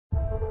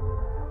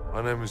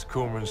My name is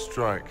Cormoran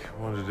Strike.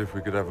 Wondered if we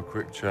could have a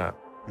quick chat.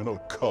 You're not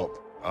a cop.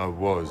 I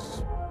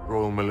was.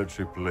 Royal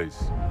Military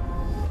Police.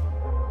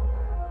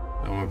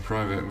 I'm a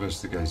private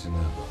investigator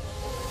now.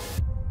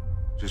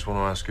 Just want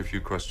to ask a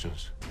few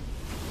questions.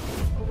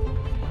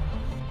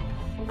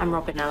 I'm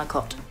Robin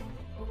Ellacott.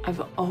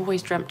 I've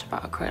always dreamt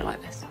about a career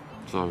like this.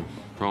 So,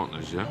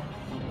 partners, yeah?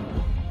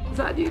 Is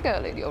that a new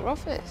girl in your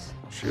office?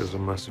 She has a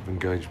massive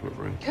engagement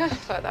ring. Yeah,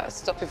 like that would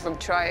stop him from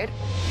trying.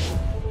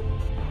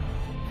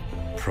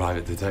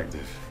 Private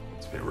detective.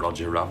 It's a bit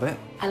Roger Rabbit.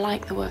 I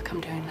like the work I'm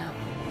doing now.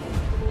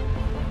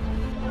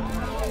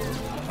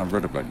 I've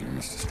read about you,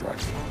 Mr. Strike.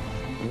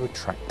 Are you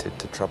attracted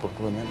to troubled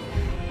women?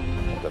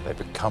 Or that they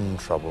become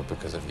troubled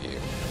because of you?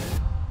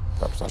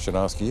 Perhaps I should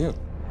ask you.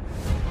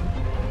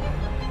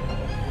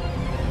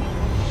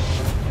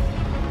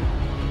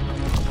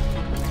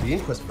 The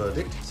inquest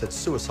verdict said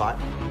suicide,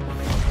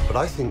 but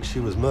I think she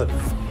was murdered.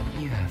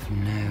 You have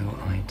no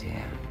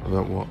idea.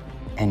 About what?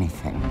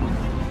 Anything.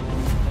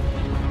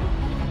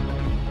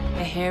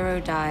 A hero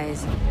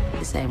dies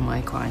the same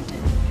way Quine did.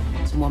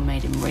 Someone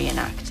made him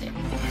reenact it.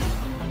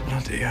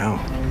 Bloody hell.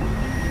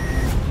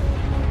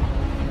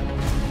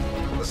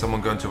 There's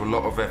someone going to a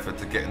lot of effort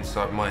to get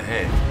inside my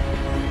head.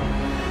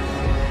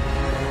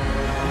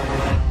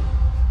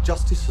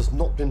 Justice has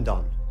not been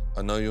done.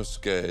 I know you're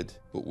scared,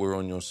 but we're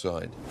on your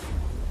side.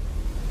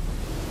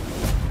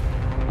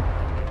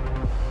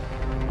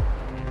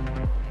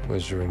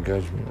 Where's your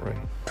engagement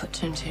ring? Put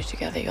two and two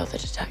together, you're the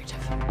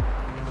detective.